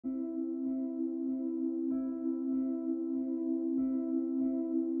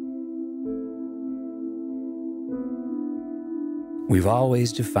We've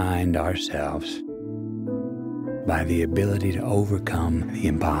always defined ourselves by the ability to overcome the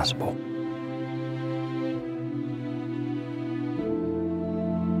impossible.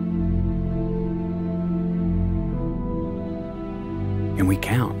 And we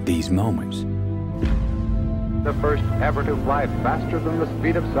count these moments. The first ever to fly faster than the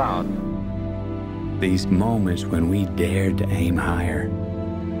speed of sound. These moments when we dared to aim higher,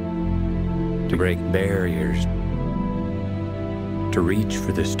 to break barriers, to reach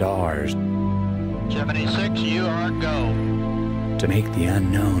for the stars. 76, you are go. To make the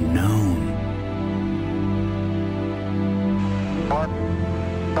unknown known.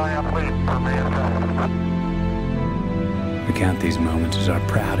 We count these moments as our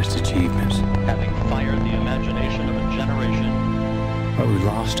proudest achievements. Having fired the imagination of a generation. But we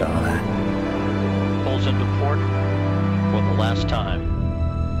lost all that. Pulls into port for the last time.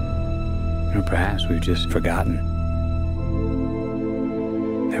 Or perhaps we've just forgotten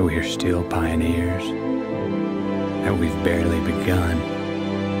that we are still pioneers, that we've barely begun,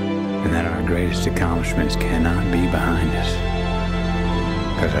 and that our greatest accomplishments cannot be behind us,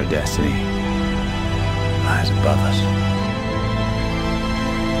 because our destiny lies above us.